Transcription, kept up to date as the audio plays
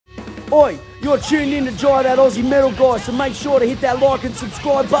Oi, you're tuned in to Jai That Aussie Metal Guy, so make sure to hit that like and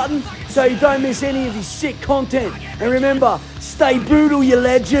subscribe button so you don't miss any of his sick content. And remember, stay brutal, you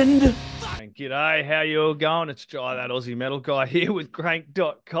legend. G'day, how you all going? It's Jai That Aussie Metal Guy here with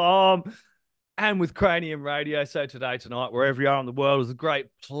Crank.com and with Cranium Radio. So tonight, wherever you are in the world, it's a great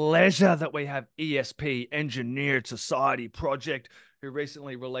pleasure that we have E.S.P, Engineered Society Project, who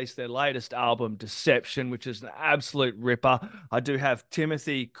recently released their latest album, Deception, which is an absolute ripper. I do have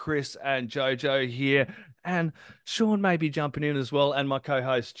Timothy, Kris, and JoJo here, and Sean may be jumping in as well, and my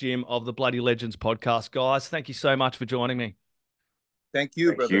co-host Jim of the Bloody Legends podcast. Guys, thank you so much for joining me. Thank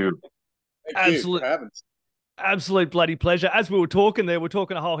you, brother. Thank you for having us. Absolute bloody pleasure. As we were talking there, we're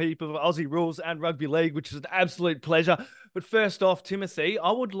talking a whole heap of Aussie rules and rugby league, which is an absolute pleasure. But first off, Timothy, I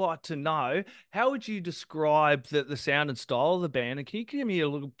would like to know, how would you describe the sound and style of the band? And can you give me a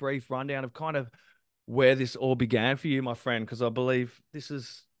little brief rundown of kind of where this all began for you, my friend? Because I believe this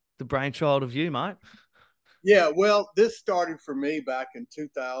is the brainchild of you, mate. Yeah, well, this started for me back in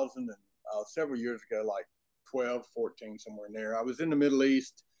 2000 and several years ago, like 12, 14, somewhere in there. I was in the Middle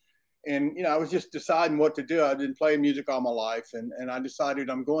East. And, I was just deciding what to do. I didn't play music all my life. And I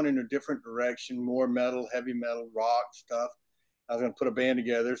decided I'm going in a different direction, more metal, heavy metal, rock stuff. I was going to put a band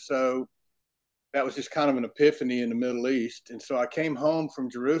together. So that was just kind of an epiphany in the Middle East. And so I came home from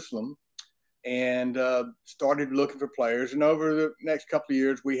Jerusalem and started looking for players. And over the next couple of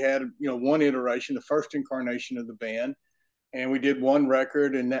years, we had, one iteration, the first incarnation of the band. And we did one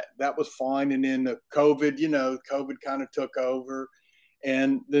record, and that was fine. And then the COVID kind of took over.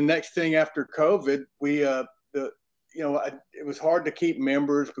 And the next thing after COVID, it was hard to keep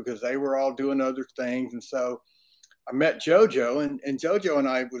members because they were all doing other things. And so I met JoJo, and JoJo and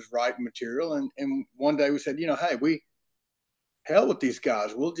I was writing material. And one day we said, hey, hell with these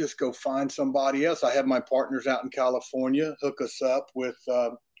guys. We'll just go find somebody else. I have my partners out in California hook us up with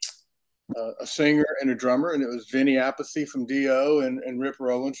a singer and a drummer. And it was Vinny Appice from D.O. and Rip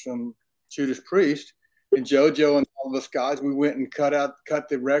Rowlands from Judas Priest. And JoJo and all of us guys, we went and cut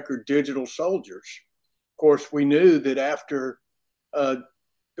the record Digital Soldiers. Of course, we knew that after the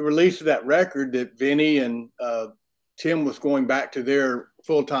release of that record that Vinny and Tim was going back to their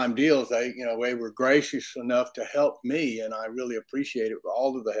full-time deals. They were gracious enough to help me, and I really appreciated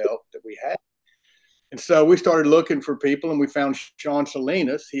all of the help that we had. And so we started looking for people, and we found Sean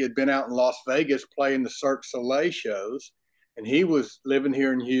Salinas. He had been out in Las Vegas playing the Cirque du Soleil shows, and he was living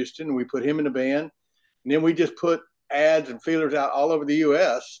here in Houston. We put him in the band. And then we just put ads and feelers out all over the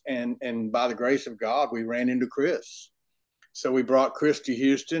U.S. And by the grace of God, we ran into Kris. So we brought Kris to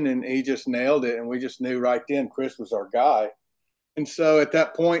Houston, and he just nailed it. And we just knew right then Kris was our guy. And so at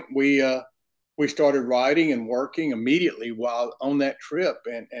that point, we started writing and working immediately while on that trip.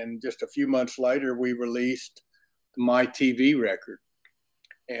 And just a few months later, we released My TV record.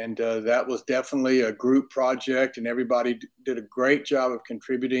 And that was definitely a group project, and everybody did a great job of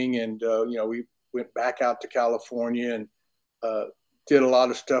contributing. And, we went back out to California and did a lot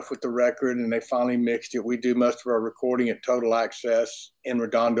of stuff with the record, and they finally mixed it. We do most of our recording at Total Access in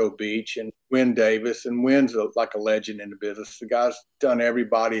Redondo Beach, and Wynn Davis. And Wynn's like a legend in the business. The guy's done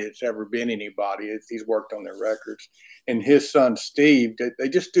everybody that's ever been anybody. He's worked on their records. And his son, Steve, they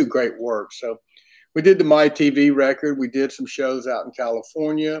just do great work. So we did the My TV record. We did some shows out in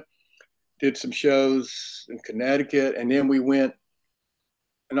California, did some shows in Connecticut, and then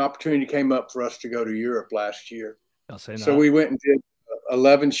an opportunity came up for us to go to Europe last year. So we went and did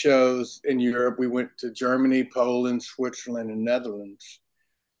 11 shows in Europe. We went to Germany, Poland, Switzerland, and Netherlands.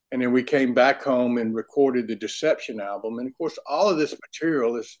 And then we came back home and recorded the Deception album. And of course, all of this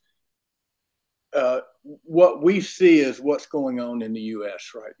material is what we see is what's going on in the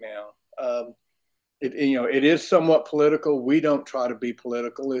U.S. right now. It is somewhat political. We don't try to be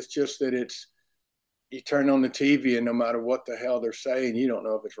political. It's just that you turn on the TV, and no matter what the hell they're saying, you don't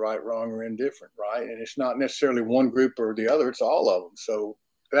know if it's right, wrong, or indifferent, right? And it's not necessarily one group or the other. It's all of them. So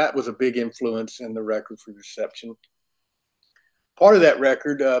that was a big influence in the record for Deception. Part of that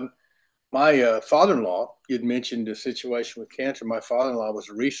record, my father-in-law, you'd mentioned the situation with cancer. My father-in-law was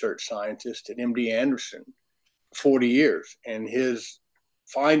a research scientist at MD Anderson for 40 years, and his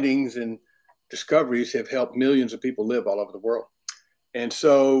findings and discoveries have helped millions of people live all over the world. And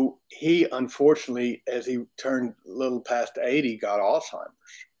so he, unfortunately, as he turned a little past 80, got Alzheimer's.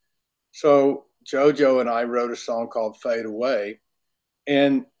 So JoJo and I wrote a song called Fade Away.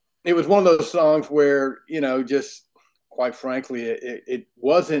 And it was one of those songs where, just quite frankly, it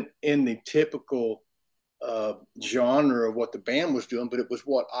wasn't in the typical genre of what the band was doing, but it was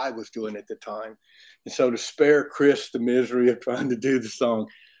what I was doing at the time. And so to spare Kris the misery of trying to do the song,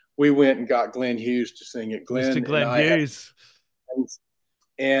 we went and got Glen Hughes to sing it. Mr. Glen Hughes.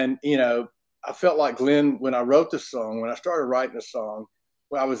 And, you know, I felt like Glenn, when I wrote the song, when I started writing the song,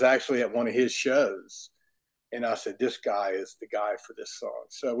 well, I was actually at one of his shows. And I said, this guy is the guy for this song.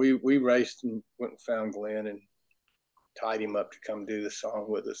 So we raced and went and found Glenn and tied him up to come do the song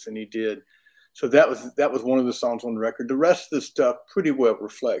with us. And he did. So that was one of the songs on the record. The rest of the stuff pretty well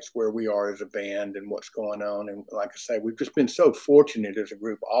reflects where we are as a band and what's going on. And like I say, we've just been so fortunate as a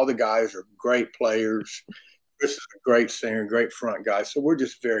group. All the guys are great players. Kris is a great singer, great front guy. So we're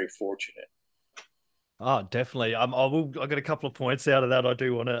just very fortunate. Oh, definitely. I got a couple of points out of that. I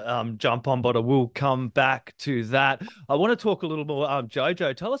do want to jump on, but I will come back to that. I want to talk a little more.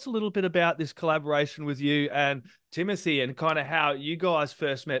 JoJo, tell us a little bit about this collaboration with you and Timothy, and kind of how you guys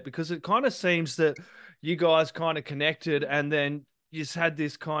first met, because it kind of seems that you guys kind of connected, and then you just had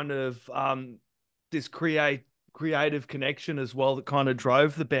this kind of this creative connection as well that kind of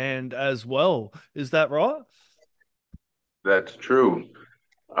drove the band as well. Is that right? That's true.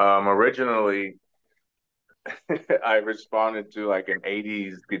 Originally, I responded to like an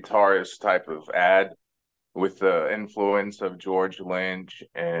 80s guitarist type of ad with the influence of George Lynch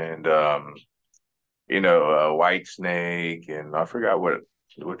and White Snake, and I forgot what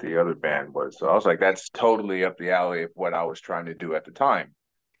the other band was. So I was like, that's totally up the alley of what I was trying to do at the time.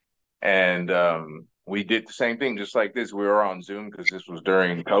 And we did the same thing, just like this. We were on Zoom because this was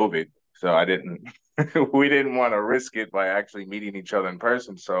during COVID, so I didn't we didn't want to risk it by actually meeting each other in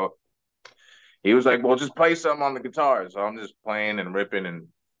person. So he was like, well, just play something on the guitar. So I'm just playing and ripping. And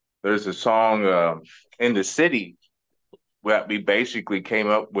there's a song in the city that we basically came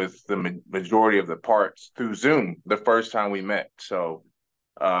up with the majority of the parts through Zoom the first time we met. So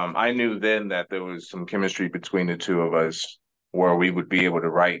I knew then that there was some chemistry between the two of us where we would be able to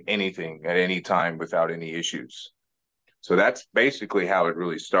write anything at any time without any issues. So that's basically how it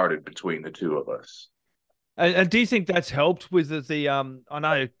really started between the two of us. And do you think that's helped with I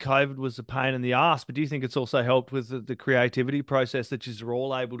know COVID was a pain in the ass, but do you think it's also helped with the creativity process, that you're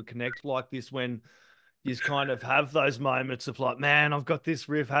all able to connect like this when you kind of have those moments of like, man, I've got this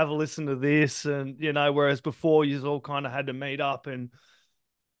riff, have a listen to this. And, whereas before you all kind of had to meet up and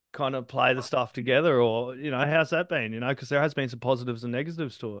kind of play the stuff together, or, how's that been, because there has been some positives and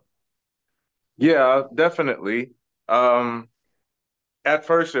negatives to it. Yeah, definitely. At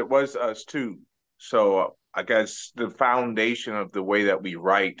first it was us too. So I guess the foundation of the way that we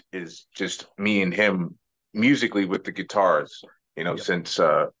write is just me and him musically with the guitars, Yep. since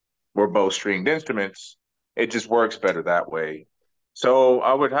we're both stringed instruments, it just works better that way. So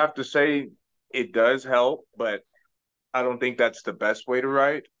I would have to say it does help, but I don't think that's the best way to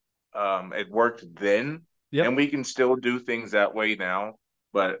write. It worked then, Yep. and we can still do things that way now,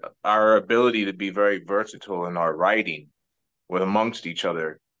 but our ability to be very versatile in our writing with amongst each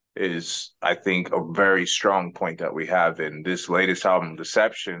other is, I think, a very strong point that we have. In this latest album,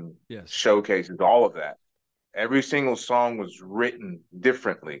 Deception, Yes. showcases all of that. Every single song was written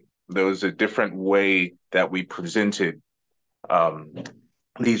differently. There was a different way that we presented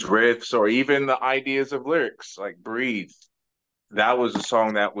these riffs, or even the ideas of lyrics, like Breathe. That was a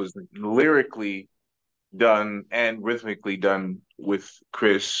song that was lyrically done and rhythmically done with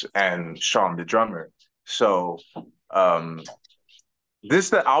Kris and Sean, the drummer. So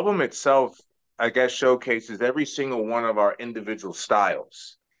the album itself, I guess, showcases every single one of our individual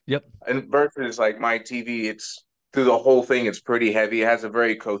styles. Yep. And versus like My TV, it's through the whole thing, it's pretty heavy. It has a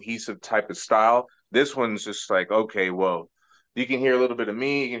very cohesive type of style. This one's just like, okay, well, you can hear a little bit of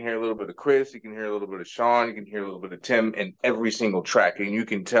me, you can hear a little bit of Kris, you can hear a little bit of Sean, you can hear a little bit of Tim in every single track, and you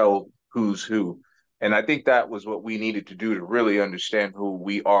can tell who's who. And I think that was what we needed to do to really understand who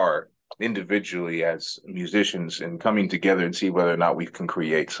we are individually as musicians, and coming together and see whether or not we can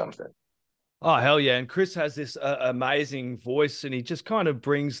create something. Oh, hell yeah. And Kris has this amazing voice, and he just kind of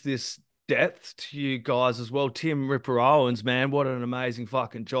brings this depth to you guys as well. Tim Ripper Owens, man, what an amazing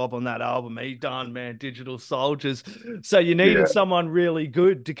fucking job on that album he done, man. Digital Soldiers. So you needed someone really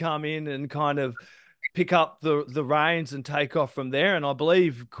good to come in and kind of pick up the reins and take off from there. And I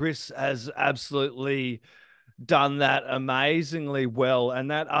believe Kris has absolutely done that amazingly well.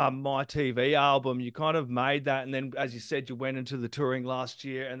 And that My TV album, you kind of made that, and then, as you said, you went into the touring last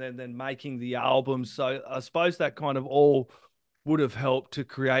year, and then making the album. So I suppose that kind of all would have helped to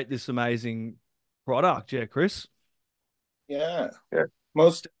create this amazing product. Yeah, Kris? Yeah.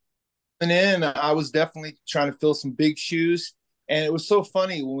 Most in, I was definitely trying to fill some big shoes. And it was so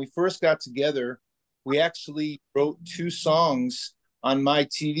funny, when we first got together, we actually wrote 2 songs on My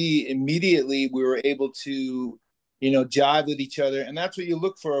TV. Immediately we were able to, jive with each other. And that's what you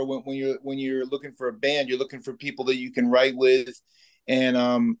look for when you're looking for a band. You're looking for people that you can write with.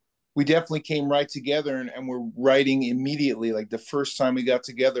 And we definitely came right together, and we're writing immediately, like the first time we got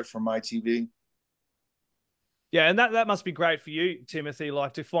together for my TV. Yeah, and that must be great for you, Timothy,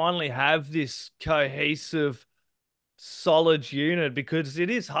 like to finally have this cohesive, solid unit, because it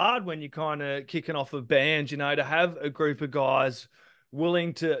is hard when you're kind of kicking off a band, to have a group of guys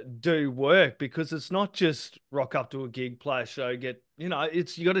willing to do work, because it's not just rock up to a gig, play a show,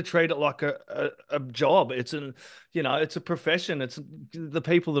 it's you got to treat it like a job. It's a profession. It's the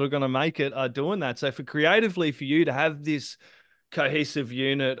people that are going to make it are doing that. So for you to have this cohesive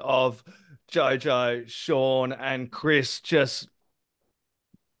unit of JoJo, Sean, and Kris just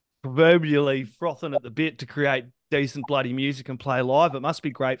proverbially frothing at the bit to create decent bloody music and play live, it must be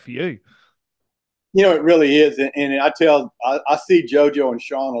great for you. It really is. And I see JoJo and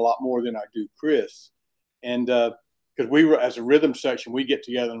Sean a lot more than I do Kris. And because we were, as a rhythm section, we get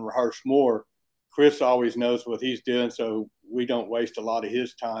together and rehearse more. Kris always knows what he's doing, so we don't waste a lot of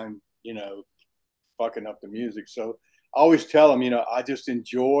his time, fucking up the music. So I always tell him, I just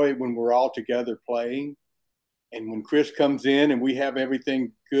enjoy when we're all together playing. And when Kris comes in and we have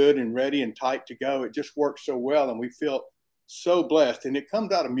everything good and ready and tight to go, it just works so well. And we feel so blessed. And it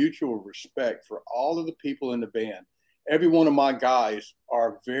comes out of mutual respect for all of the people in the band. Every one of my guys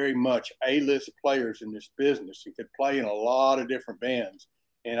are very much A-list players in this business and could play in a lot of different bands.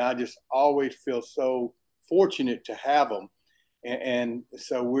 And I just always feel so fortunate to have them. And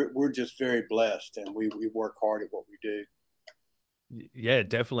so we're just very blessed, and we work hard at what we do. Yeah,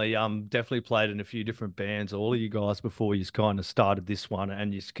 definitely. Definitely played in a few different bands, all of you guys, before you kind of started this one,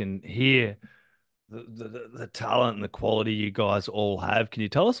 and you can hear the talent and the quality you guys all have. Can you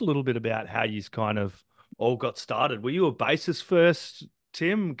tell us a little bit about how you kind of all got started? Were you a bassist first,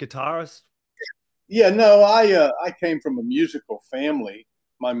 Tim, guitarist? Yeah, no, I came from a musical family.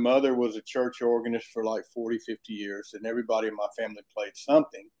 My mother was a church organist for like 40, 50 years, and everybody in my family played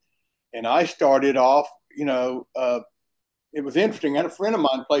something. And I started off, it was interesting. I had a friend of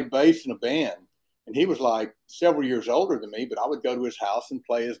mine play bass in a band, and he was like several years older than me, but I would go to his house and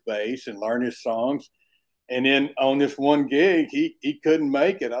play his bass and learn his songs. And then on this one gig, he couldn't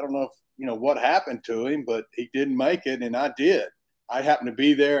make it. I don't know if what happened to him, but he didn't make it, and I did. I happened to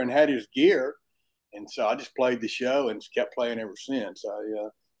be there and had his gear, and so I just played the show and kept playing ever since.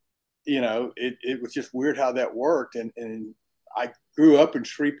 It was just weird how that worked, and I grew up in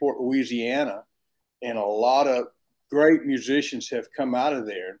Shreveport, Louisiana, and a lot of great musicians have come out of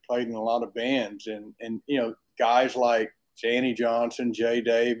there and played in a lot of bands, and guys like Janny Johnson, Jay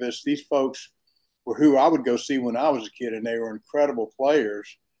Davis. These folks were who I would go see when I was a kid, and they were incredible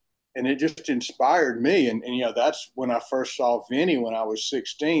players, and it just inspired me. And that's when I first saw Vinny when I was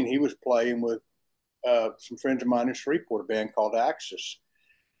 16. He was playing with some friends of mine in Shreveport, a band called Axis,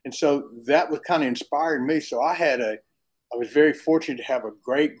 and so that was kind of inspired me. So I was very fortunate to have a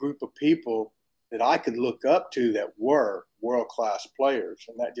great group of people that I could look up to that were world-class players,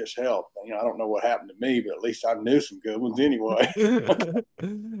 and that just helped. I don't know what happened to me, but at least I knew some good ones anyway.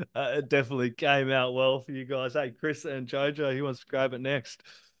 It definitely came out well for you guys. Hey, Kris and JoJo, who wants to grab it next?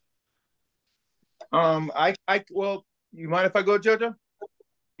 Well, you mind if I go, JoJo?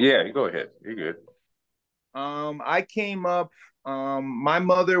 Yeah, you go ahead. You're good. I came up. My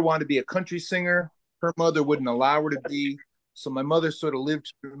mother wanted to be a country singer. Her mother wouldn't allow her to be. So my mother sort of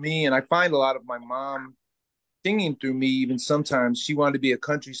lived through me, and I find a lot of my mom singing through me. Even sometimes she wanted to be a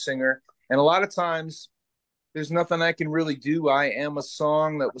country singer, and a lot of times there's nothing I can really do. I am a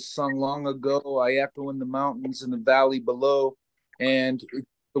song that was sung long ago. I echo in the mountains and the valley below, and it's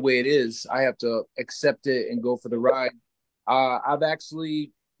the way it is. I have to accept it and go for the ride. I've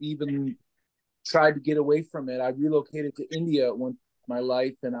actually even tried to get away from it. I relocated to India at one point in my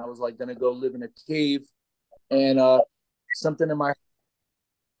life, and I was like going to go live in a cave, and something in my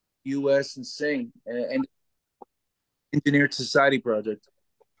U.S. and sing and engineered society project.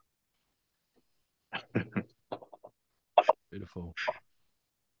 Beautiful.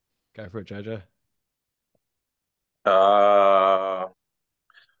 Go for it, JoJo.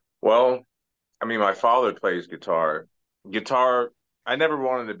 Well, I mean, my father plays guitar. I never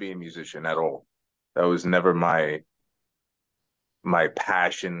wanted to be a musician at all. That was never my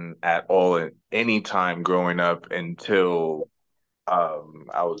passion at all at any time growing up until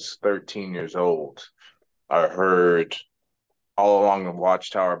I was 13 years old. I heard All Along the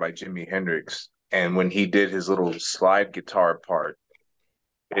Watchtower by Jimi Hendrix. And when he did his little slide guitar part,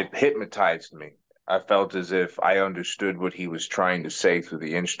 it hypnotized me. I felt as if I understood what he was trying to say through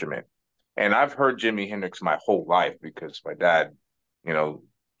the instrument. And I've heard Jimi Hendrix my whole life because my dad,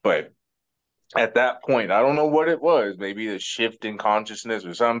 but at that point, I don't know what it was, maybe a shift in consciousness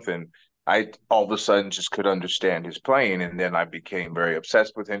or something. I all of a sudden just could understand his playing, and then I became very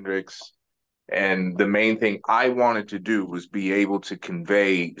obsessed with Hendrix. And the main thing I wanted to do was be able to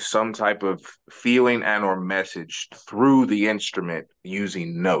convey some type of feeling and or message through the instrument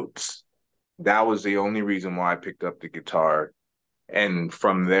using notes. That was the only reason why I picked up the guitar. And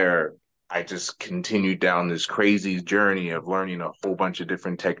from there, I just continued down this crazy journey of learning a whole bunch of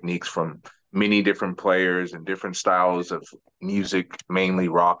different techniques from many different players and different styles of music, mainly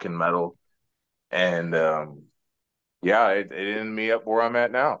rock and metal. And yeah, it ended me up where I'm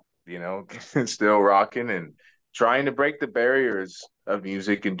at now, still rocking and trying to break the barriers of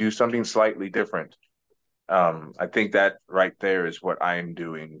music and do something slightly different. I think that right there is what I'm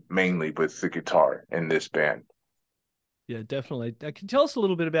doing mainly with the guitar in this band. Yeah, definitely. Can you tell us a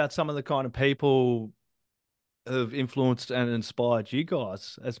little bit about some of the kind of people who have influenced and inspired you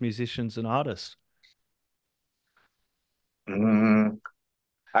guys as musicians and artists? Mm,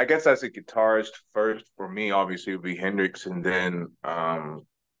 I guess as a guitarist, first for me, obviously, would be Hendrix, and then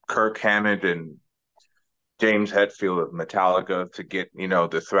Kirk Hammett and James Hetfield of Metallica to get,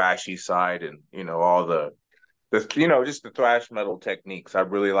 the thrashy side and, all just the thrash metal techniques. I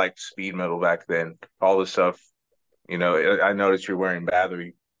really liked speed metal back then. All the stuff, I noticed you're wearing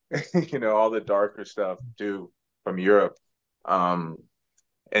Battery, all the darker stuff too from Europe. Um,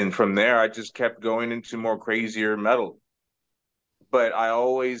 and from there, I just kept going into more crazier metal. But I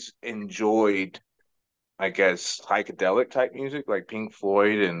always enjoyed, I guess, psychedelic type music like Pink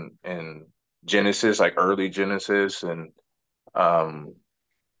Floyd and Genesis, like early Genesis and um,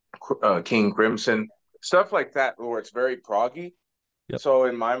 King Crimson, stuff like that, where it's very proggy. Yep. So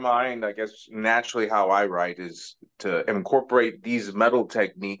in my mind, I guess naturally how I write is to incorporate these metal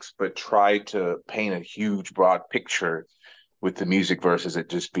techniques, but try to paint a huge, broad picture with the music versus it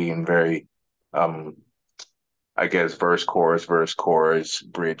just being very, I guess, verse, chorus,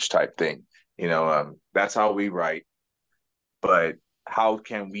 bridge type thing. That's how we write. But how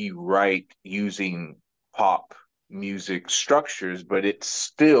can we write using pop music structures, but it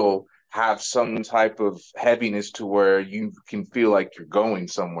still have some type of heaviness to where you can feel like you're going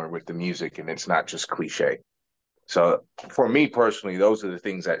somewhere with the music and it's not just cliche. So for me personally, those are the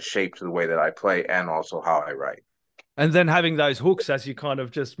things that shaped the way that I play and also how I write. And then having those hooks, as you kind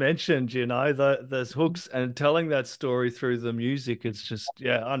of just mentioned, those hooks and telling that story through the music, it's just,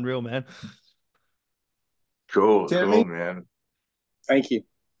 yeah, unreal, man. Cool, Timmy, man. Thank you.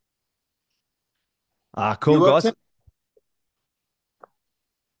 Cool, you up, guys. Tim?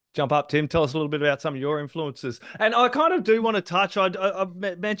 Jump up, Tim. Tell us a little bit about some of your influences. And I kind of do want to touch. I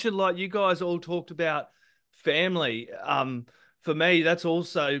mentioned like you guys all talked about family. For me, that's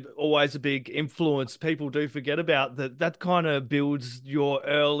also always a big influence. People do forget about that. That kind of builds your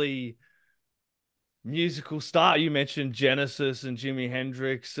early musical start. You mentioned Genesis and Jimi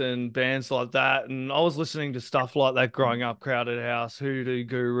Hendrix and bands like that. And I was listening to stuff like that growing up, Crowded House, Hoodoo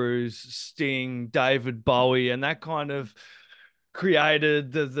Gurus, Sting, David Bowie, and that kind of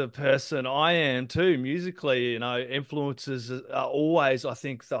created the person I am too musically. Influences are always, I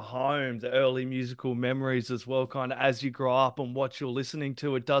think, the home, the early musical memories as well. Kind of as you grow up and what you're listening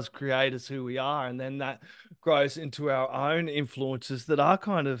to, it does create us who we are, and then that grows into our own influences that are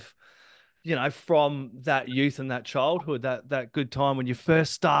kind of from that youth and that childhood, that good time when you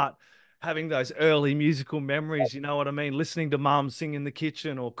first start having those early musical memories, you know what I mean? Listening to mum sing in the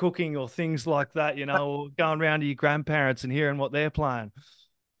kitchen or cooking or things like that, or going around to your grandparents and hearing what they're playing.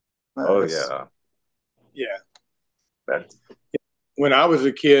 Oh Nice. yeah. Yeah. That's When I was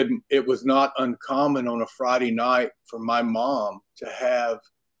a kid, it was not uncommon on a Friday night for my mom to have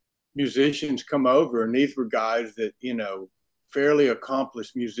musicians come over. And these were guys that, fairly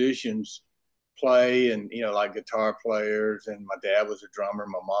accomplished musicians play and, like guitar players. And my dad was a drummer.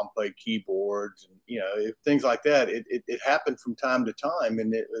 My mom played keyboards and, things like that. It happened from time to time.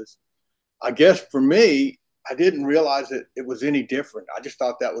 And it was, I guess for me, I didn't realize that it was any different. I just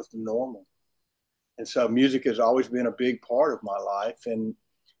thought that was the normal. And so music has always been a big part of my life. And,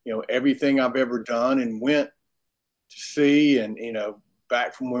 everything I've ever done and went to see and,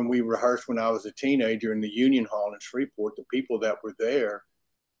 back from when we rehearsed when I was a teenager in the Union Hall in Shreveport, the people that were there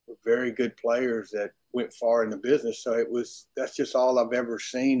were very good players that went far in the business. So that's just all I've ever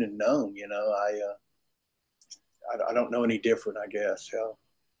seen and known. I don't know any different, I guess. So.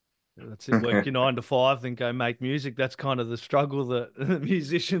 That's it. Work your 9 to 5, then go make music. That's kind of the struggle that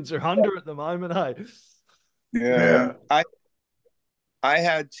musicians are under at the moment, hey? Yeah. I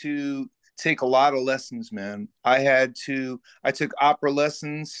had to take a lot of lessons, man. I took opera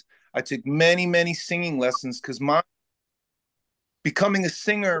lessons. I took many, many singing lessons because becoming a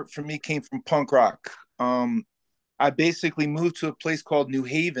singer for me came from punk rock. I basically moved to a place called New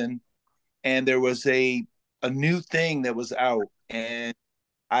Haven and there was a new thing that was out, and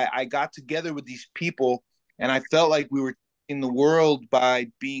I got together with these people, and I felt like we were in the world by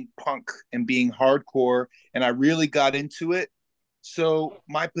being punk and being hardcore, and I really got into it. So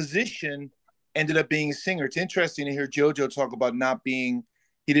my position ended up being a singer. It's interesting to hear JoJo talk about not being,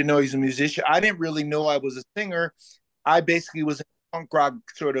 he didn't know he was a musician. I didn't really know I was a singer. I basically was in a punk rock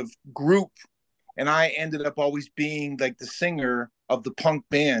sort of group, and I ended up always being like the singer of the punk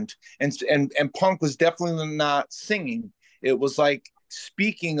band. And punk was definitely not singing. It was like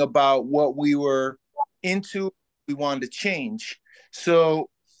speaking about what we were into, we wanted to change. So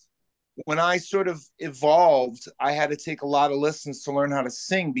when I sort of evolved, I had to take a lot of lessons to learn how to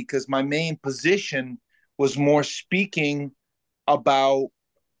sing, because my main position was more speaking about,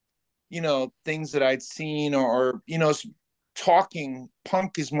 things that I'd seen, or talking.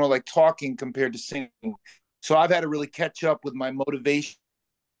 Punk is more like talking compared to singing. So I've had to really catch up with my motivation,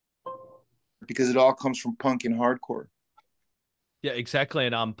 because it all comes from punk and hardcore. Yeah, exactly.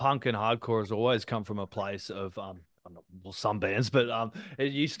 And punk and hardcore has always come from a place of well, some bands, but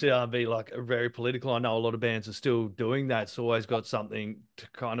it used to be like very political. I know a lot of bands are still doing that. It's always got something to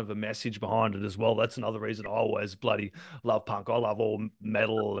kind of a message behind it as well. That's another reason I always bloody love punk. I love all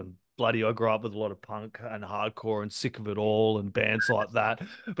metal, and bloody I grew up with a lot of punk and hardcore and Sick of It All and bands like that.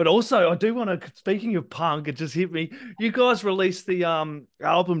 But also I do want to, speaking of punk, it just hit me. You guys released the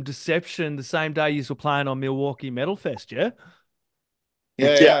album Deception the same day you were playing on Milwaukee Metal Fest, yeah?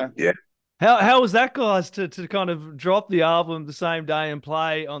 Yeah, Yeah. yeah. How was that, guys, to kind of drop the album the same day and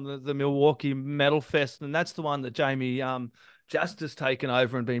play on the Milwaukee Metal Fest? And that's the one that Jamie Just has taken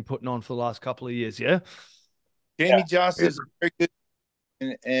over and been putting on for the last couple of years, yeah? Jamie Josta is very good,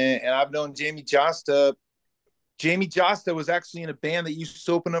 and I've known Jamie Josta. Jamie Josta was actually in a band that used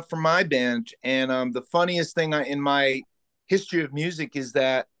to open up for my band. And the funniest thing in my history of music is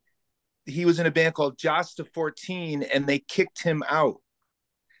that he was in a band called Josta 14, and they kicked him out.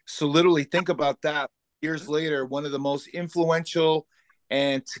 So literally think about that. Years later, one of the most influential,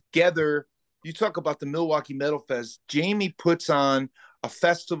 and together, you talk about the Milwaukee Metal Fest. Jamie puts on a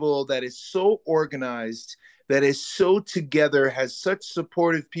festival that is so organized, that is so together, has such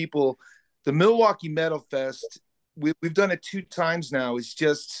supportive people. The Milwaukee Metal Fest, we've done it 2 times now. It's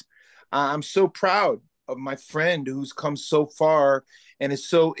just, I'm so proud of my friend who's come so far and is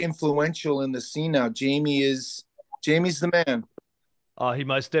so influential in the scene now. Jamie's the man. Oh, he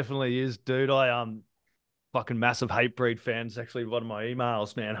most definitely is, dude. I fucking massive Hatebreed fan. It's actually one of my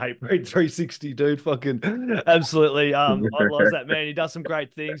emails, man. Hatebreed 360, dude. Fucking absolutely idolize that man. He does some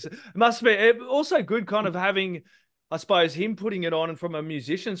great things. It must be also good kind of having, I suppose, him putting it on, and from a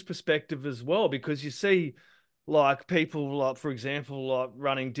musician's perspective as well, because you see like people like, for example, like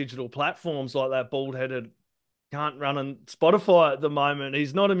running digital platforms like that bald-headed can't run on Spotify at the moment.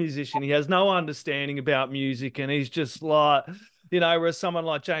 He's not a musician. He has no understanding about music, and he's just like, whereas someone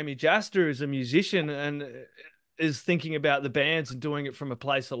like Jamie Jaster is a musician and is thinking about the bands and doing it from a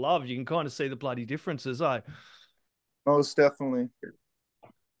place of love. You can kind of see the bloody differences, eh? Most definitely.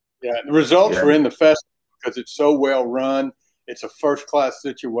 Yeah, the results were in the festival because it's so well run. It's a first class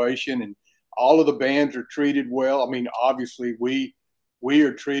situation, and all of the bands are treated well. I mean, obviously we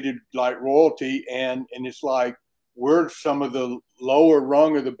are treated like royalty, and it's like we're some of the lower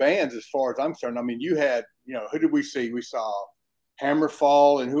rung of the bands as far as I'm concerned. I mean, you had, who did we see? We saw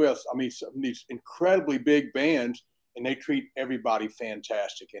Hammerfall, and who else? I mean, some of these incredibly big bands, and they treat everybody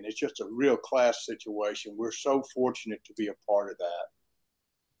fantastic, and it's just a real class situation. We're so fortunate to be a part of that.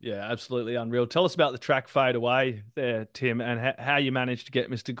 Yeah, absolutely unreal. Tell us about the track Fade Away there, Tim, and how you managed to get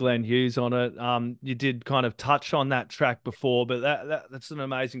Mr. Glen Hughes on it. You did kind of touch on that track before, but that's an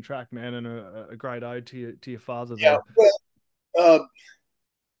amazing track, man, and a great ode to your father there. Yeah, well,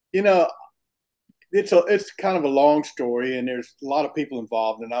 you know, it's kind of a long story, and there's a lot of people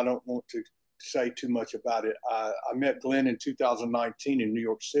involved, and I don't want to say too much about it. I met Glen in 2019 in New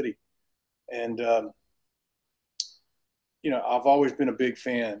York City, and I've always been a big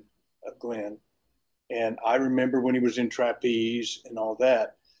fan of Glen, and I remember when he was in Trapeze and all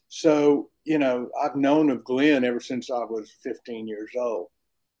that. So I've known of Glen ever since I was 15 years old,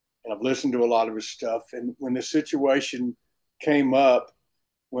 and I've listened to a lot of his stuff. And when the situation came up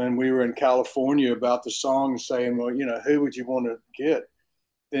when we were in California about the song, saying, well, who would you want to get?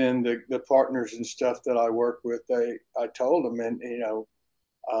 Then the partners and stuff that I work with, I told them, and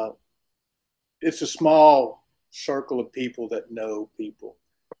it's a small circle of people that know people,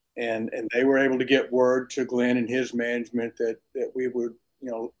 and they were able to get word to Glen and his management that we would,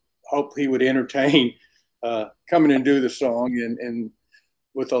 hope he would entertain coming and do the song, and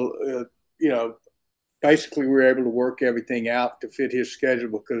with a basically we were able to work everything out to fit his schedule,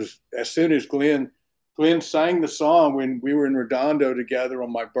 because as soon as Glenn sang the song when we were in Redondo together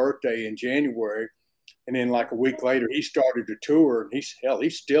on my birthday in January, and then like a week later he started to tour, and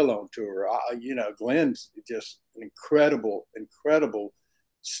he's still on tour. Glenn's just an incredible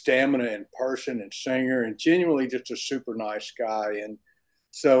stamina and person and singer, and genuinely just a super nice guy. And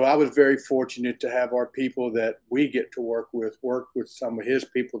so I was very fortunate to have our people that we get to work with some of his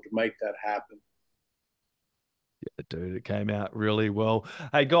people to make that happen. Yeah, dude, it came out really well.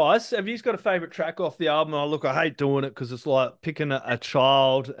 Hey, guys, have you got a favorite track off the album? Oh, look, I hate doing it because it's like picking a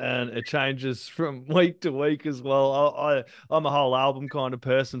child and it changes from week to week as well. I'm a whole album kind of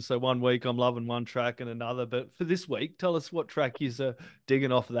person, so one week I'm loving one track and another. But for this week, tell us what track you're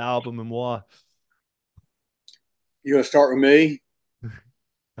digging off the album and why. You want to start with me?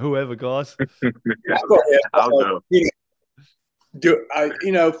 Whoever, guys. I'll go.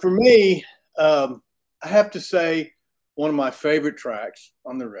 For me, I have to say one of my favorite tracks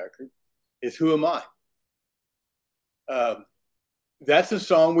on the record is "Who Am I?" That's a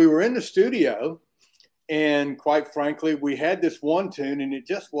song we were in the studio, and quite frankly, we had this one tune and it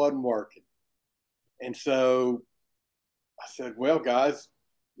just wasn't working. And so I said, well, guys,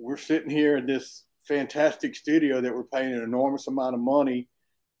 we're sitting here in this fantastic studio that we're paying an enormous amount of money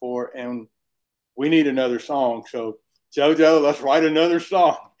for, and we need another song. So JoJo, let's write another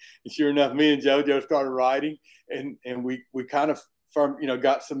song. And sure enough, me and JoJo started writing, and we kind of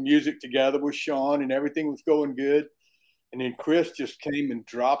got some music together with Sean, and everything was going good. And then Kris just came and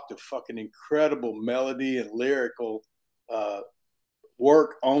dropped a fucking incredible melody and lyrical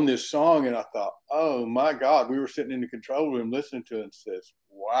work on this song. And I thought, oh my God, we were sitting in the control room listening to it and says,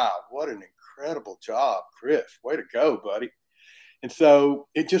 wow, what an incredible job, Kris. Way to go, buddy. And so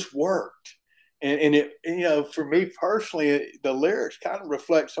it just worked. And it, for me personally, the lyrics kind of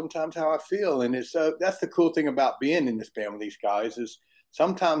reflect sometimes how I feel. And that's the cool thing about being in this band with these guys, is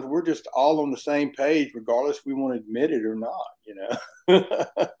sometimes we're just all on the same page, regardless if we want to admit it or not,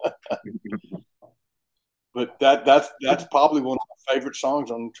 But that's probably one of my favorite songs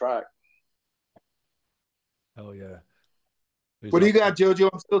on the track. Oh yeah. What do you got,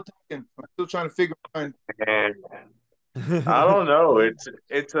 JoJo? I'm still talking. I'm still trying to figure out. I don't know.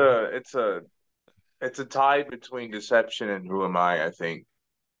 It's a tie between Deception and Who Am I think.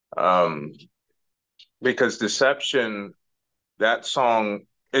 Because Deception, that song,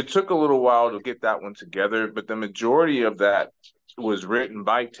 it took a little while to get that one together, but the majority of that was written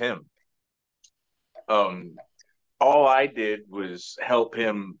by Tim. All I did was help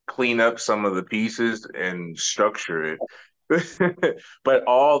him clean up some of the pieces and structure it. But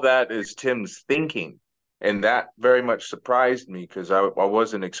all that is Tim's thinking. And that very much surprised me, because I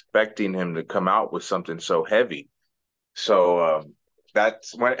wasn't expecting him to come out with something so heavy. So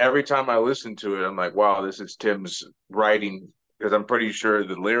that's when every time I listen to it, I'm like, wow, this is Tim's writing, because I'm pretty sure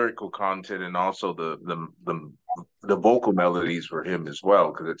the lyrical content and also the vocal melodies were him as well,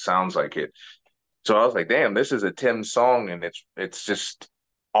 because it sounds like it. So I was like, damn, this is a Tim song, and it's just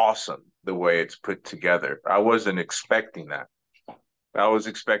awesome the way it's put together. I wasn't expecting that. I was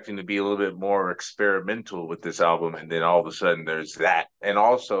expecting to be a little bit more experimental with this album, and then all of a sudden there's that. And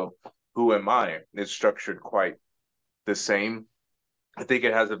also, Who Am I? It's structured quite the same. I think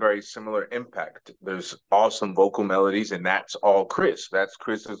it has a very similar impact. There's awesome vocal melodies, and that's all Kris. That's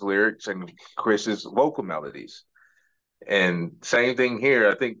Kris's lyrics and Kris's vocal melodies. And same thing here.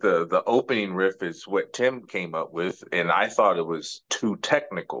 I think the opening riff is what Tim came up with, and I thought it was too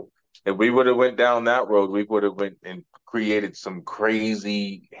technical. If we would have went down that road, we would have went and created some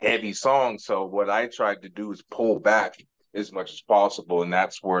crazy heavy songs. So what I tried to do is pull back as much as possible, and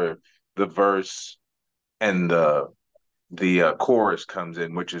that's where the verse and the chorus comes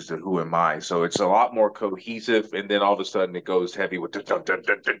in, which is the "Who Am I?" So it's a lot more cohesive, and then all of a sudden it goes heavy with the dun, dun,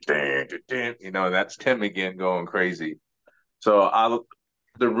 dun, dun, dun, dun, dun, that's Tim again going crazy. So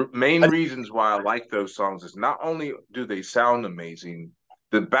the main reasons why I like those songs is not only do they sound amazing,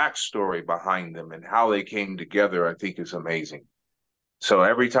 the backstory behind them and how they came together, I think, is amazing. So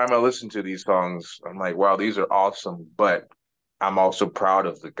every time I listen to these songs, I'm like, wow, these are awesome. But I'm also proud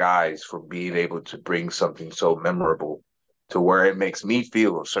of the guys for being able to bring something so memorable to where it makes me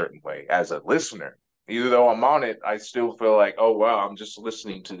feel a certain way as a listener. Even though I'm on it, I still feel like, oh, wow, I'm just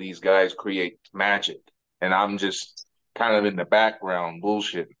listening to these guys create magic. And I'm just kind of in the background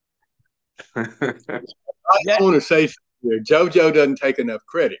bullshit. I want to say something. JoJo doesn't take enough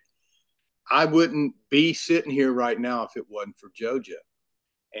credit. I wouldn't be sitting here right now if it wasn't for JoJo.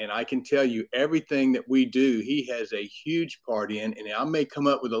 And I can tell you everything that we do, he has a huge part in. And I may come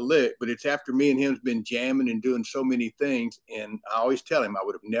up with a lick, but it's after me and him's been jamming and doing so many things. And I always tell him I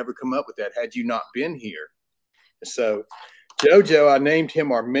would have never come up with that had you not been here. So JoJo, I named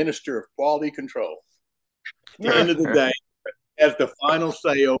him our minister of quality control. At the end of the day, has the final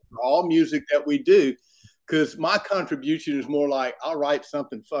say over all music that we do. Because my contribution is more like I'll write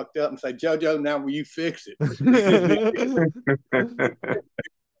something fucked up and say, JoJo, now will you fix it?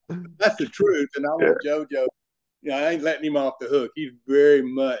 That's the truth. And I want JoJo, I ain't letting him off the hook. He's very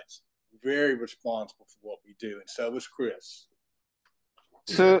responsible for what we do. And so is Kris.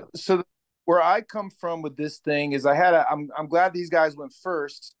 So where I come from with this thing is I'm glad these guys went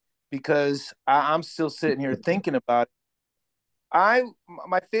first, because I'm still sitting here thinking about it.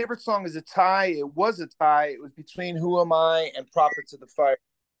 My favorite song is a tie. It was a tie. It was between Who Am I and Prophets of the Fire.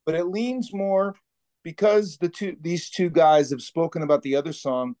 But it leans more because these two guys have spoken about the other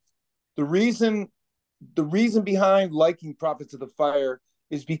song. The reason behind liking Prophets of the Fire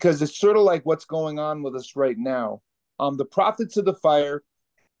is because it's sort of like what's going on with us right now. The Prophets of the Fire,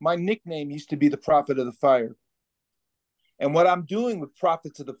 my nickname used to be the Prophet of the Fire. And what I'm doing with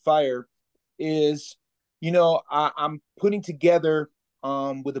Prophets of the Fire is, I'm putting together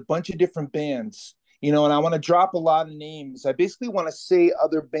with a bunch of different bands, and I want to drop a lot of names. I basically want to say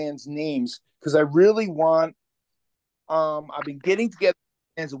other bands' names because I really want, I've been getting together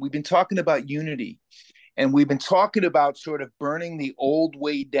bands and we've been talking about unity, and we've been talking about sort of burning the old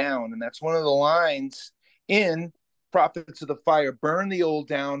way down. And that's one of the lines in Prophets of the Fire: burn the old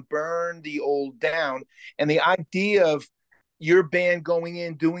down, burn the old down. And the idea of your band going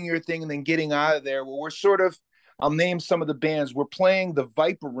in, doing your thing, and then getting out of there. Well, we're sort of, I'll name some of the bands. We're playing the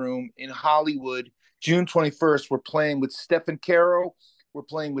Viper Room in Hollywood, June 21st. We're playing with Stephen Caro. We're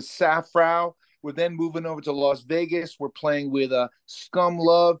playing with Safrao. We're then moving over to Las Vegas. We're playing with Scum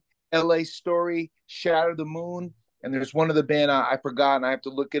Love, LA Story, Shatter the Moon. And there's one of the band I forgot, and I have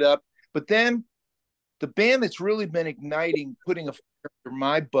to look it up. But then the band that's really been igniting, putting a fire under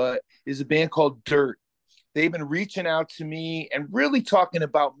my butt, is a band called Dirt. They've been reaching out to me and really talking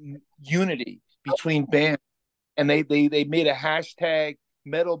about unity between bands. And they made a hashtag,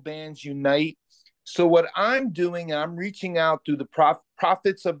 Metal Bands Unite. So what I'm doing, I'm reaching out through the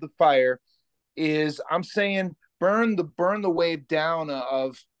Prophets of the Fire, is I'm saying burn the wave down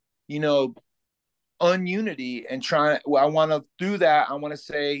of, ununity, and I want to do that. I want to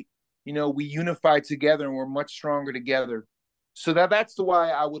say, we unify together and we're much stronger together. So that's the why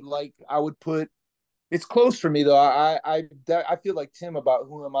I would put. It's close for me though. I feel like Tim about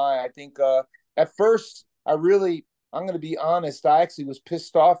Who Am I. I think at first I'm going to be honest. I actually was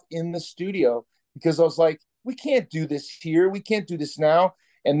pissed off in the studio because I was like, we can't do this here. We can't do this now.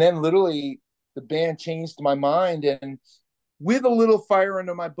 And then literally the band changed my mind, and with a little fire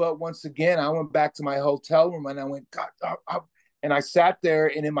under my butt once again, I went back to my hotel room and I went, God, and I sat there,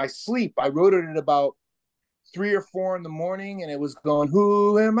 and in my sleep, I wrote it at about 3 or 4 in the morning, and it was going,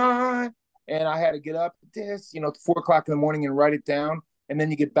 Who am I? And I had to get up at 4 o'clock in the morning and write it down. And then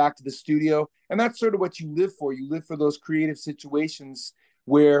you get back to the studio. And that's sort of what you live for. You live for those creative situations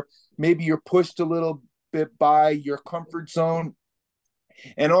where maybe you're pushed a little bit by your comfort zone.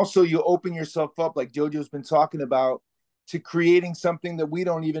 And also you open yourself up, like JoJo's been talking about, to creating something that we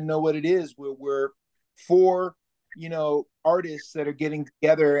don't even know what it is. We're 4, artists that are getting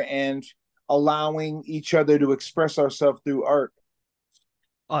together and allowing each other to express ourselves through art.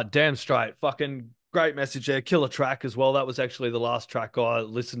 Oh, damn straight. Fucking great message there. Killer track as well. That was actually the last track I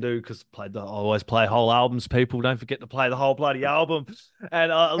listened to because I always play whole albums, people. Don't forget to play the whole bloody album. And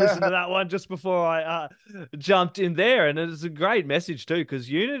I listened to that one just before I jumped in there. And it's a great message too,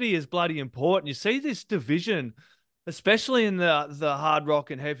 because unity is bloody important. You see this division, especially in the hard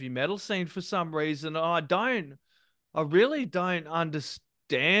rock and heavy metal scene for some reason. I really don't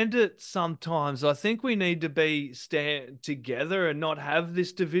understand it sometimes. I think we need to stand together and not have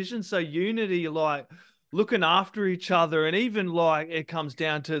this division. So unity, like looking after each other, and even like it comes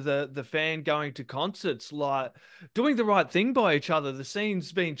down to the fan going to concerts, like doing the right thing by each other. The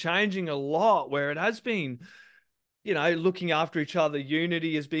scene's been changing a lot where it has been, looking after each other.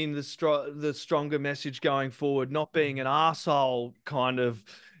 Unity has been the stronger message going forward. Not being an arsehole kind of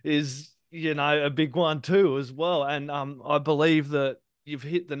is, a big one too as well. And I believe that you've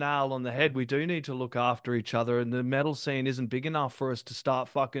hit the nail on the head. We do need to look after each other, and the metal scene isn't big enough for us to start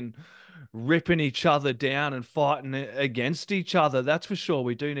fucking ripping each other down and fighting against each other. That's for sure.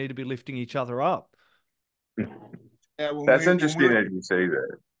 We do need to be lifting each other up. Yeah, That's interesting that you say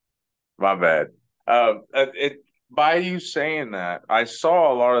that. My bad. By you saying that, I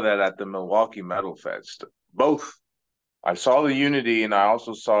saw a lot of that at the Milwaukee Metal Fest. Both I saw the unity and I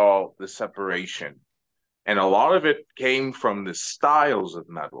also saw the separation. And a lot of it came from the styles of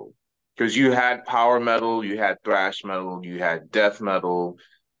metal. Because you had power metal, you had thrash metal, you had death metal,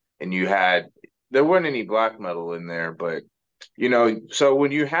 and there weren't any black metal in there, but so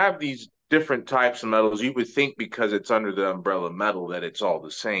when you have these different types of metals, you would think because it's under the umbrella metal that it's all the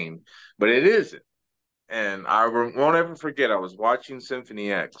same, but it isn't. And I won't ever forget, I was watching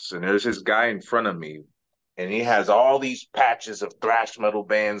Symphony X, and there's this guy in front of me, and he has all these patches of thrash metal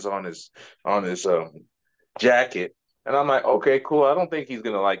bands on his jacket. And I'm like, okay, cool. I don't think he's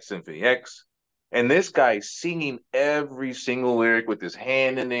gonna like Symphony X. And this guy's singing every single lyric with his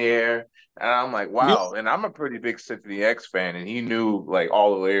hand in the air. And I'm like, wow. And I'm a pretty big Symphony X fan, and he knew like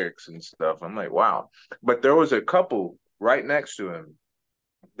all the lyrics and stuff. I'm like, wow. But there was a couple right next to him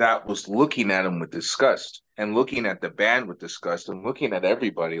that was looking at him with disgust and looking at the band with disgust and looking at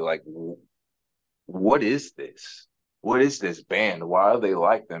everybody like, what is this? What is this band? Why do they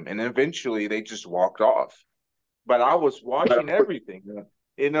like them? And eventually they just walked off. But I was watching everything,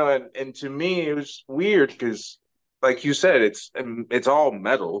 and to me it was weird because, like you said, it's all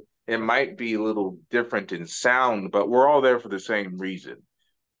metal. It might be a little different in sound, but we're all there for the same reason.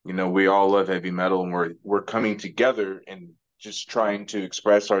 We all love heavy metal, and we're coming together and just trying to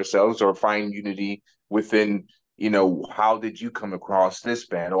express ourselves or find unity within. How did you come across this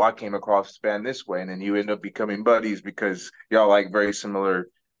band? Oh, I came across this band this way, and then you end up becoming buddies because y'all like very similar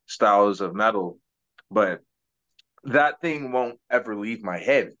styles of metal. But that thing won't ever leave my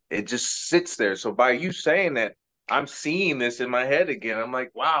head. It just sits there. So by you saying that, I'm seeing this in my head again. I'm like,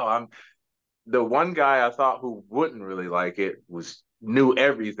 wow, I'm the one guy I thought who wouldn't really like it knew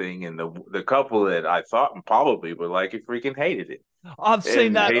everything, and the couple that I thought probably would like it freaking hated it. I've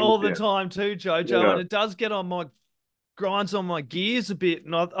seen that all the it. time too, JoJo, and it does get on my grinds on my gears a bit.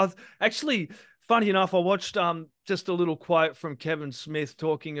 And I've actually, funny enough, I watched just a little quote from Kevin Smith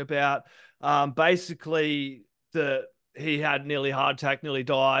talking about basically he had nearly heart attack, nearly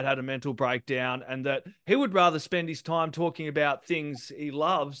died, had a mental breakdown, and that he would rather spend his time talking about things he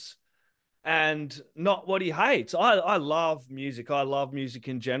loves and not what he hates. I love music. I love music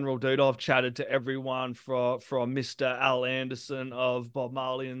in general, dude. I've chatted to everyone from Mr. Al Anderson of Bob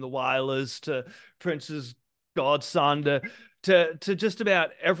Marley and the Wailers to Prince's godson to just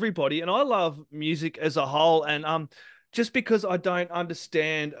about everybody. And I love music as a whole. And just because I don't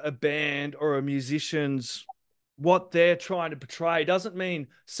understand a band or a musician's what they're trying to portray doesn't mean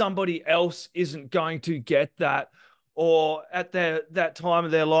somebody else isn't going to get that or at that time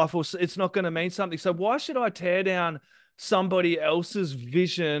of their life, or it's not going to mean something. So why should I tear down somebody else's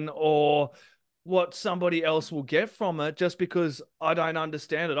vision or what somebody else will get from it just because I don't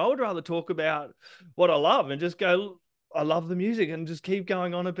understand it? I would rather talk about what I love and just go, I love the music and just keep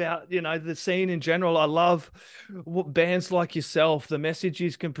going on about, the scene in general. I love what bands like yourself, the message you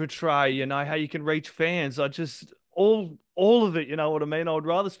can portray, how you can reach fans. I just, all of it, you know what I mean? I would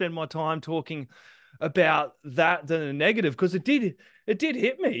rather spend my time talking about that than a negative because it did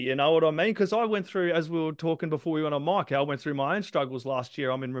hit me, you know what I mean? Because I went through, as we were talking before we went on mic, I went through my own struggles last year.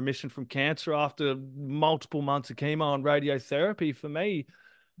 I'm in remission from cancer after multiple months of chemo and radiotherapy. For me,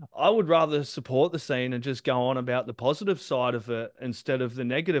 I would rather support the scene and just go on about the positive side of it instead of the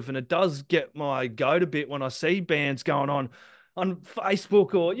negative. And it does get my goat a bit when I see bands going on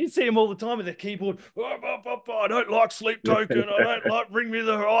Facebook, or you see them all the time with their keyboard. I don't like Sleep Token. I don't like Bring Me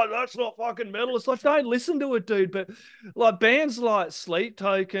the Horizon. That's not fucking metal. It's like, don't listen to it, dude. But like bands like Sleep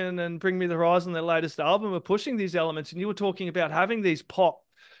Token and Bring Me the Horizon, their latest album, are pushing these elements. And you were talking about having these pop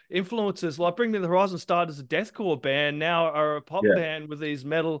influences. Like Bring Me the Horizon started as a deathcore band, now are a pop band with these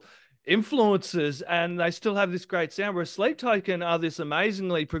metal influences, and they still have this great sound. Whereas Sleep Token are this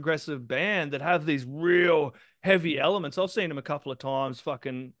amazingly progressive band that have these real heavy elements. I've seen them a couple of times,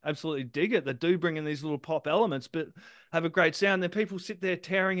 fucking absolutely dig it. They do bring in these little pop elements, but have a great sound. Then people sit there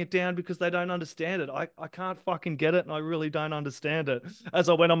tearing it down because they don't understand it. I can't fucking get it, and I really don't understand it. As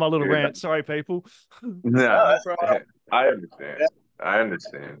I went on my little rant, sorry, people. No, I understand. Yeah. I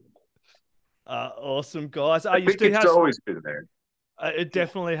understand. Awesome, guys. I think it's always been there. It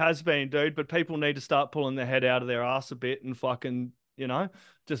definitely has been, dude, but people need to start pulling their head out of their ass a bit and fucking,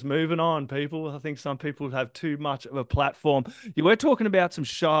 just moving on, people. I think some people have too much of a platform. You were talking about some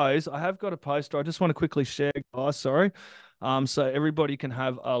shows. I have got a poster. I just want to quickly share, guys, sorry. So everybody can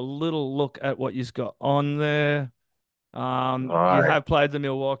have a little look at what you've got on there. You have played the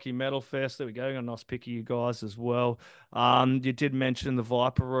Milwaukee Metal Fest. There we go. A nice pick of you guys as well. You did mention the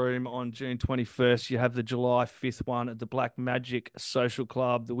Viper Room on June 21st. You have the July 5th one at the Black Magic Social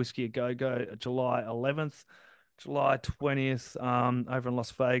Club, the Whiskey A Go Go, July 11th. July 20th, over in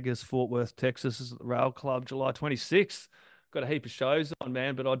Las Vegas, Fort Worth, Texas, is at the Rail Club. July 26th, got a heap of shows on,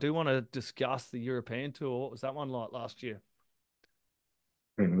 man. But I do want to discuss the European tour. What was that one like last year?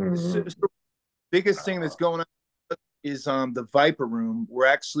 So biggest thing that's going on is the Viper Room. We're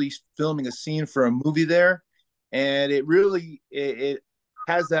actually filming a scene for a movie there, and it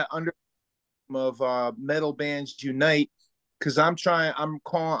has that under of metal bands unite, because I'm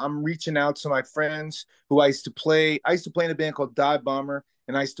reaching out to my friends who I used to play in a band called Dive Bomber,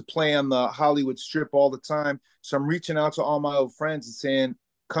 and I used to play on the Hollywood Strip all the time. So I'm reaching out to all my old friends and saying,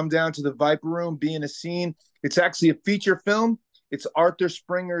 come down to the Viper Room, be in a scene. It's actually a feature film. It's Arthur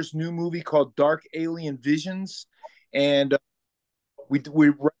Springer's new movie called Dark Alien Visions, and we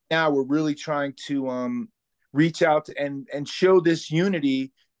right now we're really trying to reach out and show this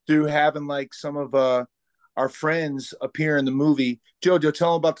unity through having like some of our friends appear in the movie. JoJo,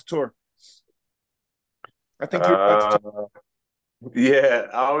 tell them about the tour. I think you're about to talk. Yeah,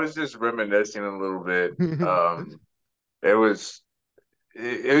 I was just reminiscing a little bit. It was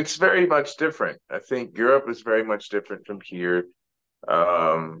it's very much different. I think Europe is very much different from here.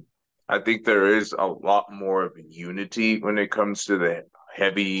 Um, I think there is a lot more of a unity when it comes to the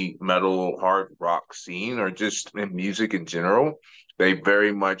heavy metal, hard rock scene, or just in music in general. They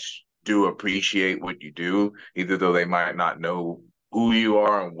very much do appreciate what you do, either though they might not know who you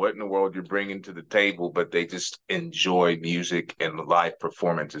are and what in the world you're bringing to the table, but they just enjoy music and live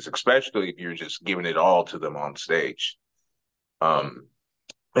performances, especially if you're just giving it all to them on stage. Um,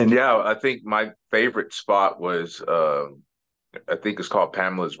 and yeah, I think my favorite spot was I think it's called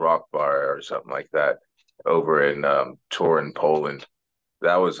Pamela's Rock Bar or something like that over in Turin, Poland.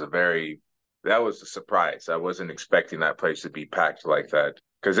 That was that was a surprise. I wasn't expecting that place to be packed like that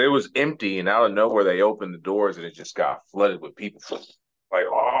because it was empty, and out of nowhere they opened the doors and it just got flooded with people. Like,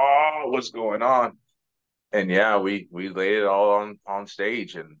 oh, what's going on? And yeah, we laid it all on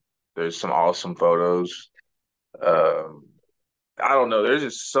stage, and there's some awesome photos. Um, I don't know. There's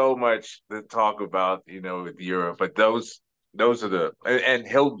just so much to talk about, with Europe. But those are and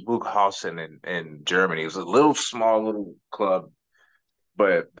Hildburghausen in Germany. It was a little small little club,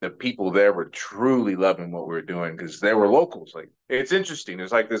 but the people there were truly loving what we were doing because they were locals. Like, it's interesting.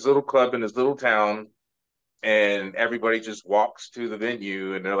 There's like this little club in this little town, and everybody just walks to the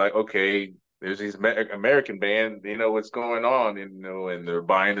venue, and they're like, okay, there's these American band, what's going on, and they're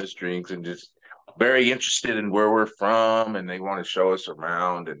buying us drinks and just very interested in where we're from, and they want to show us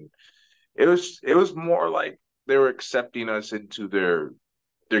around. And it was more like they were accepting us into their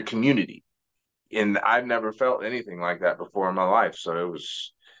community, and I've never felt anything like that before in my life. So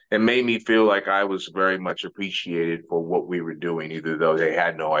it made me feel like I was very much appreciated for what we were doing, even though they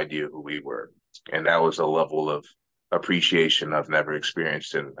had no idea who we were. And that was a level of appreciation I've never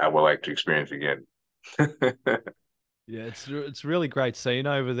experienced, and I would like to experience again. Yeah, it's really great scene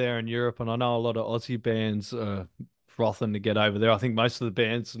over there in Europe, and I know a lot of Aussie bands are frothing to get over there. I think most of the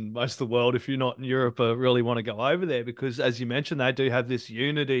bands and most of the world, if you're not in Europe, really want to go over there because, as you mentioned, they do have this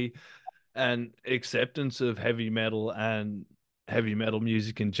unity and acceptance of heavy metal and heavy metal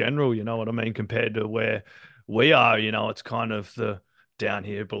music in general. You know what I mean? Compared to where we are, it's kind of the down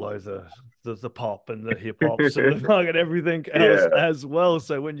here below the pop and the hip hops and the fucking everything else Yeah. as well.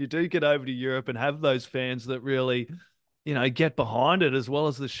 So when you do get over to Europe and have those fans that really get behind it as well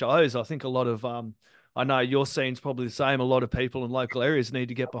as the shows. I think a lot of I know your scene's probably the same. A lot of people in local areas need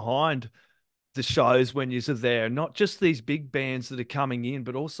to get behind the shows when you're there. Not just these big bands that are coming in,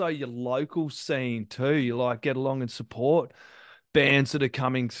 but also your local scene too. You like get along and support bands that are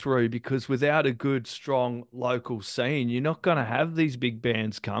coming through because without a good, strong local scene, you're not going to have these big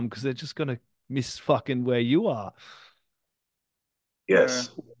bands come because they're just going to miss fucking where you are.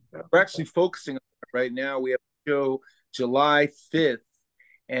 Yes. We're actually focusing on it right now. We have a show July 5th,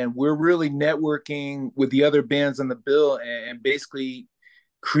 and we're really networking with the other bands on the bill and basically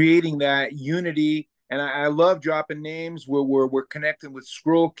creating that unity. And I love dropping names where we're connecting with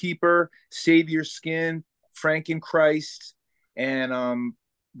Scroll Keeper, Savior Skin, Frankenchrist, and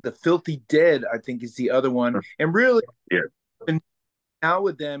the Filthy Dead, I think is the other one. And really out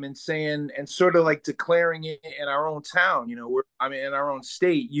with them and saying and sort of like declaring it in our own town, in our own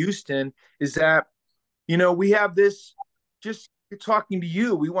state, Houston, is that, we have this, just talking to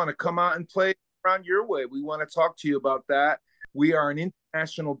you. We want to come out and play around your way. We want to talk to you about that. We are an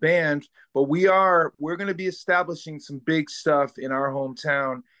international band, but we're going to be establishing some big stuff in our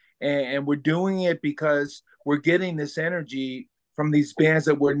hometown. And we're doing it because we're getting this energy from these bands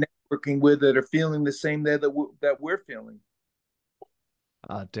that we're networking with that are feeling the same that we're feeling.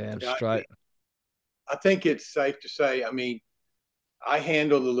 Damn straight. I think it's safe to say, I mean, I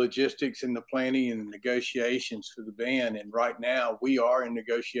handle the logistics and the planning and the negotiations for the band. And right now we are in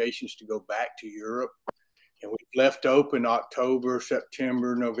negotiations to go back to Europe. And we've left open October,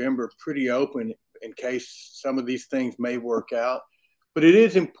 September, November, pretty open in case some of these things may work out. But it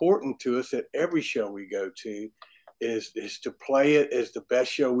is important to us at every show we go to is to play it as the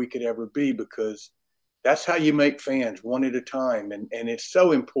best show we could ever be, because that's how you make fans one at a time. And it's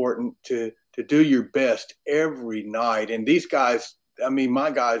so important to do your best every night. And these guys, I mean,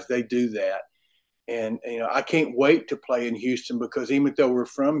 my guys, they do that. And, you know, I can't wait to play in Houston, because even though we're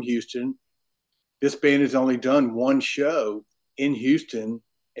from Houston, this band has only done one show in Houston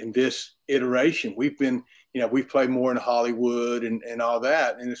in this iteration. We've been, you know, we've played more in Hollywood and all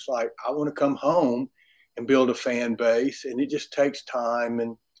that. And it's like, I want to come home and build a fan base. And it just takes time.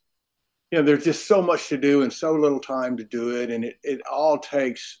 And, you know, there's just so much to do and so little time to do it. And it all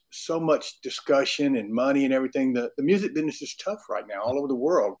takes so much discussion and money and everything. The music business is tough right now all over the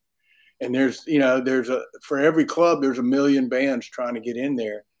world. And there's, you know, for every club, there's a million bands trying to get in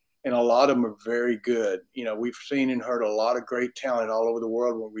there. And a lot of them are very good. You know, we've seen and heard a lot of great talent all over the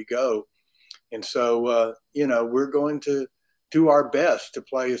world when we go. And so, you know, we're going to do our best to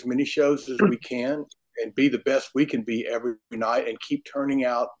play as many shows as we can and be the best we can be every night, and keep turning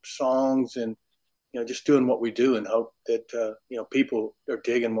out songs and, you know, just doing what we do, and hope that, you know, people are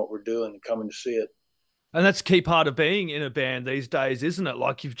digging what we're doing and coming to see it. And that's a key part of being in a band these days, isn't it?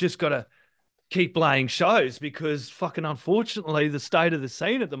 Like, you've just got to keep playing shows, because fucking unfortunately the state of the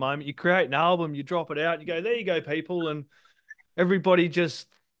scene at the moment, you create an album, you drop it out, you go, there you go, people, and everybody just,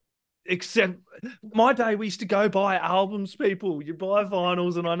 except my day, we used to go buy albums, people. You buy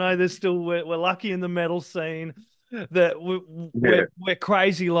vinyls, and I know there's still, we're lucky in the metal scene that we're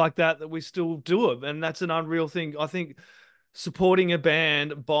crazy like that we still do it, and that's an unreal thing. I think supporting a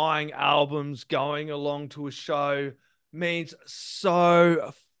band, buying albums, going along to a show means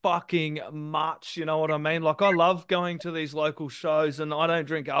so fucking much. You know what I mean? Like, I love going to these local shows, and I don't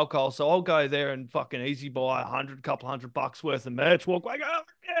drink alcohol, so I'll go there and fucking easy buy couple $100 worth of merch, walk away, go,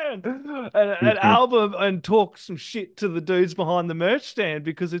 an album, and talk some shit to the dudes behind the merch stand,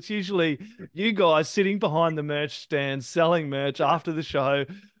 because it's usually you guys sitting behind the merch stand selling merch after the show,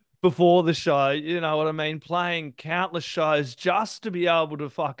 before the show, you know what I mean? Playing countless shows just to be able to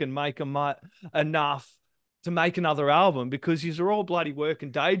fucking make enough to make another album, because these are all bloody working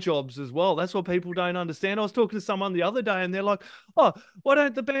day jobs as well. That's what people don't understand. I was talking to someone the other day, and they're like, oh, why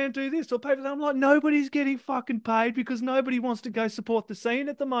don't the band do this or pay for that? I'm like, nobody's getting fucking paid, because nobody wants to go support the scene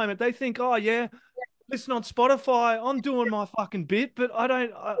at the moment. They think, oh yeah, listen on Spotify, I'm doing my fucking bit, but I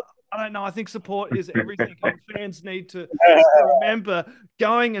don't know. I think support is everything. And fans need to remember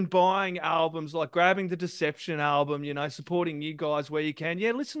going and buying albums, like grabbing the Deception album, you know, supporting you guys where you can.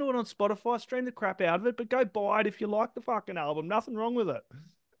 Yeah, listen to it on Spotify, stream the crap out of it, but go buy it if you like the fucking album. Nothing wrong with it.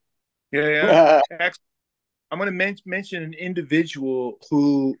 Yeah. Actually, I'm going to mention an individual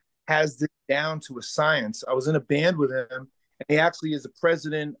who has this down to a science. I was in a band with him, and he actually is the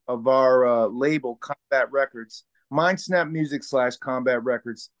president of our label, Combat Records, Mindsnap Music / Combat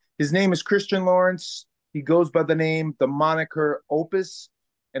Records. His name is Christian Lawrence. He goes by the moniker Opus.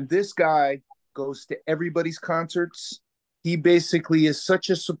 And this guy goes to everybody's concerts. He basically is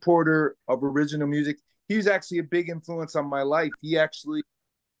such a supporter of original music. He was actually a big influence on my life. He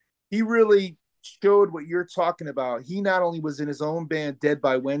really showed what you're talking about. He not only was in his own band, Dead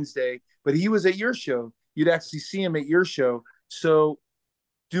by Wednesday, but he was at your show. You'd actually see him at your show. So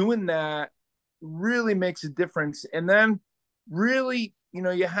doing that really makes a difference. And then really, you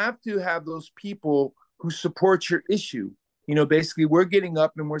know, you have to have those people who support your issue. You know, basically, we're getting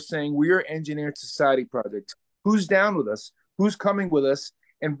up and we're saying we are Engineered Society Project. Who's down with us? Who's coming with us?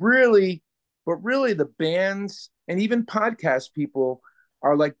 And really, the bands and even podcast people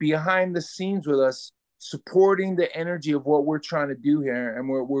are like behind the scenes with us, supporting the energy of what we're trying to do here. And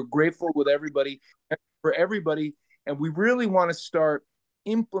we're grateful with everybody, for everybody. And we really want to start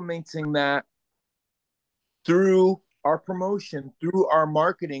implementing that through our promotion, through our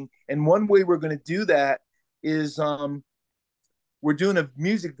marketing. And one way we're going to do that is we're doing a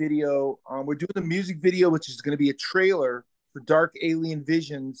music video. Which is going to be a trailer for Dark Alien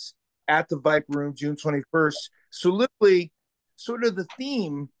Visions at the Viper Room, June 21st. So literally, sort of the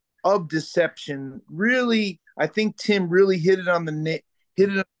theme of Deception. Really, I think Tim really hit it on the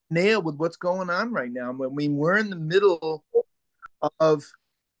nail with what's going on right now. I mean, we're in the middle of,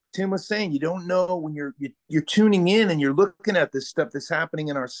 Tim was saying, you don't know when you're tuning in and you're looking at this stuff that's happening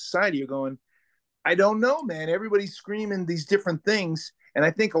in our society. You're going, I don't know, man. Everybody's screaming these different things. And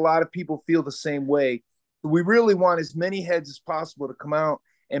I think a lot of people feel the same way. We really want as many heads as possible to come out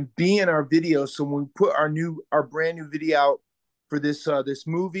and be in our video. So when we put our brand new video out for this this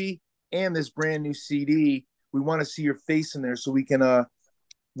movie and this brand new CD. We want to see your face in there so we can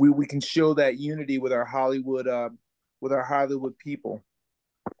we can show that unity with our Hollywood people.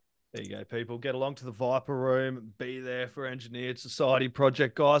 There you go, people. Get along to the Viper Room. Be there for Engineered Society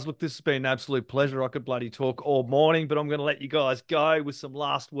Project, guys. Look, this has been an absolute pleasure. I could bloody talk all morning, but I'm going to let you guys go with some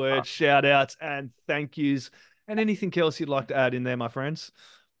last words, shout outs, and thank yous, and anything else you'd like to add in there, my friends.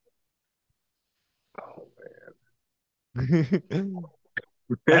 Oh, man.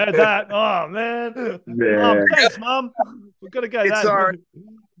 I heard that. Oh, man. Yeah. Thanks, Mum. We've got to go. It's our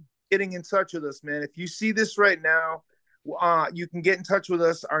getting in touch with us, man. If you see this right now, you can get in touch with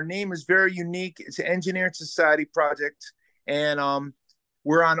us. Our name is very unique. It's an Engineered Society Project, and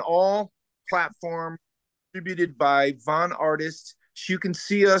we're on all platforms, distributed by Von Artists. You can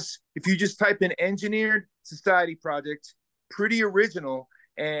see us if you just type in Engineered Society Project. Pretty original.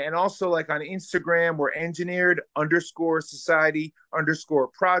 And also, like on Instagram, we're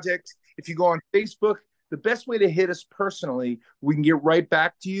engineered_society_project. If you go on Facebook, the best way to hit us personally, we can get right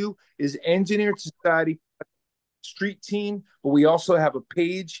back to you, is Engineered Society Street Team. But we also have a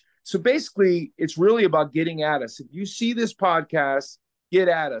page. So basically, it's really about getting at us. If you see this podcast, get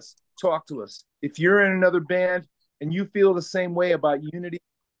at us, talk to us. If you're in another band and you feel the same way about unity,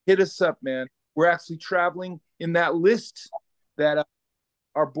 hit us up, man. We're actually traveling in that list that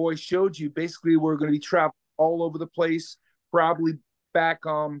our boy showed you. Basically, we're going to be traveling all over the place, probably back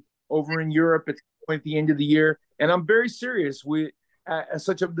over in Europe at the end of the year. And I'm very serious. This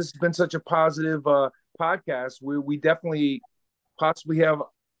has been such a positive podcast. We definitely possibly have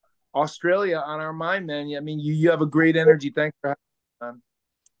Australia on our mind, man. I mean, you have a great energy. Thanks for having me, man.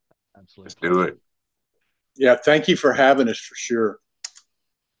 Absolutely. Let's do it. Yeah, thank you for having us, for sure.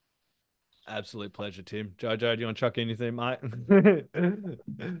 Absolute pleasure, Tim. JoJo, do you want to chuck anything, mate?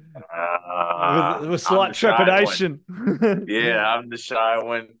 With slight trepidation. Yeah, I'm the shy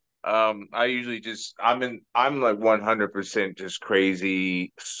one. I usually I'm like 100% just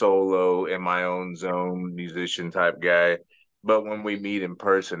crazy solo in my own zone musician type guy. But when we meet in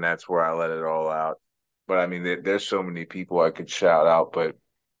person, that's where I let it all out. But I mean, there's so many people I could shout out, but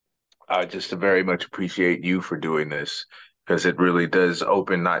I just very much appreciate you for doing this, because it really does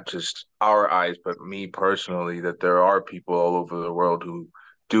open not just our eyes, but me personally, that there are people all over the world who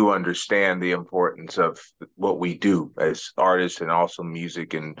do understand the importance of what we do as artists, and also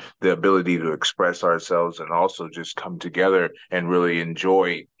music, and the ability to express ourselves, and also just come together and really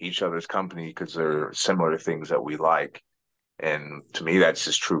enjoy each other's company because there are similar things that we like. And to me, that's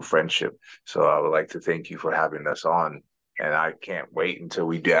just true friendship. So I would like to thank you for having us on. And I can't wait until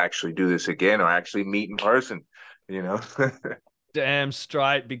we actually do this again, or actually meet in person, you know? Damn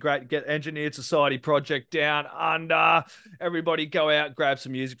straight. Be great to get Engineered Society Project down under. Everybody go out, grab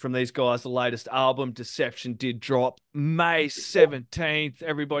some music from these guys. The latest album, Deception, did drop May 17th.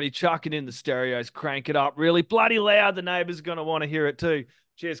 Everybody chuck it in the stereos, crank it up really bloody loud. The neighbors are going to want to hear it too.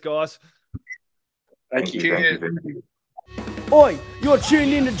 Cheers, guys. Thank you. Thank you. Oi, you're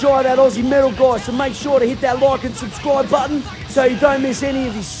tuned in to Jai That Aussie Metal Guy, so make sure to hit that like and subscribe button so you don't miss any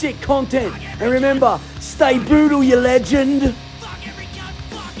of his sick content. And remember, stay brutal, you legend.